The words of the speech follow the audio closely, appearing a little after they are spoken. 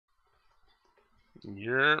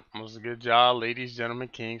Most good job, ladies, gentlemen,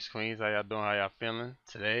 kings, queens. How y'all doing? How y'all feeling?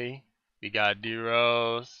 Today, we got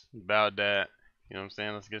Drose. About that. You know what I'm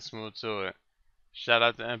saying? Let's get smooth to it. Shout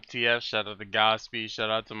out to MTF. Shout out to Godspeed.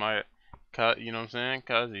 Shout out to my cut. You know what I'm saying?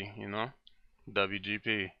 Cuzzy. You know?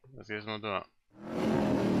 WGP. Let's get smooth to it.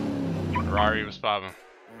 Rari was popping.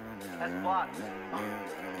 That's Bout.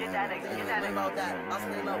 Get that nigga, get that nigga. About that. I'll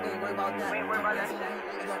stay low, we ain't worried about that. We ain't worried about that shit. That's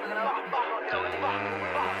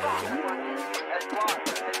Bout.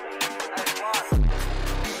 That's Bout.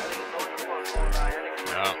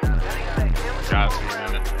 Yeah. Godspeed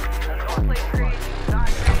in it.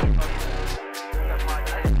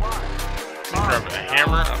 Grab a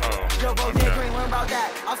hammer. Yo, bro, Okay. ain't learn about that.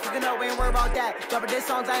 I'm sticking up, we ain't worried about that. Dropping this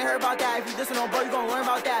songs, I ain't heard about that. If you listen on bro, you gon' learn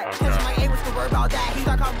about that. Okay. Catching my aim was to worry about that. He's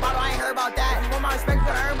not talking about, I ain't heard about that. You want my respect, you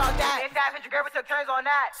gotta earn about that. If that, your girl took turns on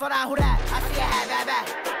that. Slow down, who that? I see a hat, bad.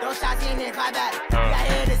 Those shots, he ain't in clap back. He got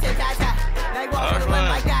hit in the same tat. Now you walk for the limb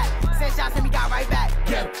like that. Send shots and we got right back.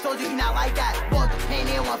 Yeah, told you he not like that. Look, ain't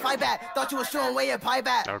in one fight back. Thought you was showing way your pipe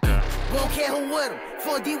back. Okay. We don't care who with him.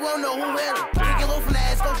 4D, we don't know who hit him. Take it low from the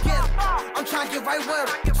ass, go get him. I'm trying to get right with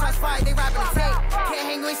him. Shots fired, they rapping the tape. Can't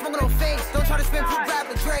hang, you ain't smoking no face. Don't try to spin poop,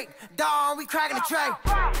 rapping Drake. Dawg, we cracking the tray.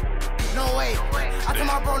 No way. I told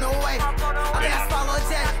my bro, no way. I think I follow a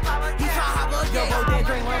jet. He tryna hop up, yo, bro, dead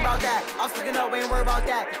drink, learn about that. I'm sticking up, we ain't worried about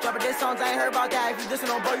that. Dropping this songs, I ain't heard about that. If you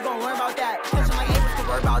listen on bro, you gon' learn about that. Catching my aim was to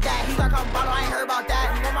worry about that. He's not talking about, I ain't heard about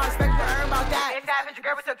that. You want my respect, you earn about that. If that, your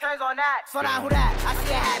girl took turns on that. Slow down, who that? I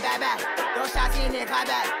see a hat, bad. Those shots, he ain't in clap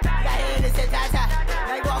back. He got hit in the same tat.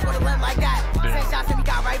 Now you walk with a limb like that. Send shots and we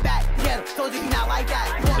got right back. Yeah, told you he not like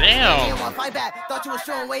that. Damn. He ain't wanna fight back. Thought you was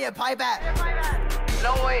showing way your pipe back.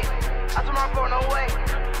 No way. I told my bro, no way.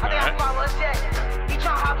 I think I follow a jet. He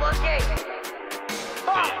tryna hop on gate.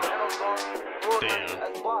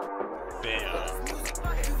 Damn.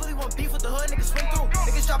 If you really want beef with the hood, niggas swing through.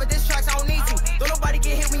 Niggas dropping diss tracks, I don't need to. Don't nobody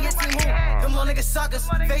get hit when your team who. Them little niggas suckers.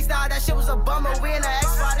 Face down, that shit was a bummer. We in the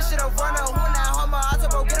X-Spot, this shit a runner. Who in that Hummer? I told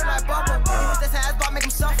bro, get him that bumper. He was this ass bot, make him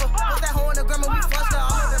suffer. Put that hoe in the grandma, we flushed her. I'm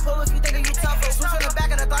moving pull if you thinking you tougher. Switch on the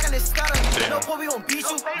back of the Glock and it stutter. No pull, we won't beat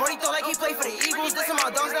you. Brody thought like he played for the Eagles. This is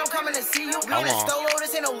my dogs, they don't come in to see you. We in the stolo,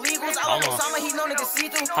 this ain't no legals. I love Osama, he no niggas see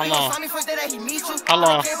through. He gon' find me first day that he meet you.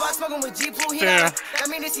 K-Block smoking with G-Blue. He that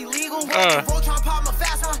mean it's illegal. Bro tryna pop my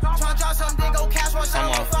fast one. Tryna drop something, then go cash one. Shot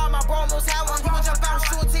on fire, my bro almost had one. He gon' jump out,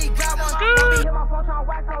 shoot till he grab one.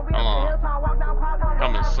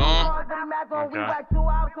 Coming soon. Okay.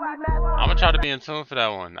 I'm gonna try to be in tune for that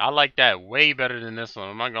one. I like that way better than this one.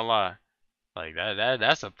 I'm not gonna lie. Like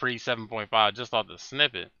that's a pre 7.5 just off the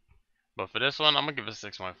snippet. But for this one, I'm gonna give it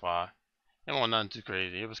 6.5. It wasn't nothing too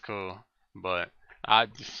crazy. It was cool, but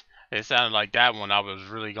it sounded like that one I was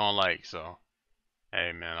really gonna like. So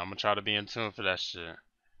hey man, I'm gonna try to be in tune for that shit.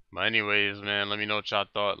 But anyways, man, let me know what y'all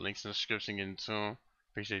thought. Links in the description. Get in tune.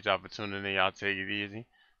 Appreciate y'all for tuning in. Y'all take it easy.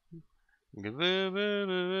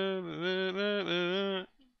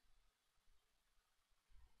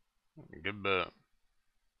 Goodbye.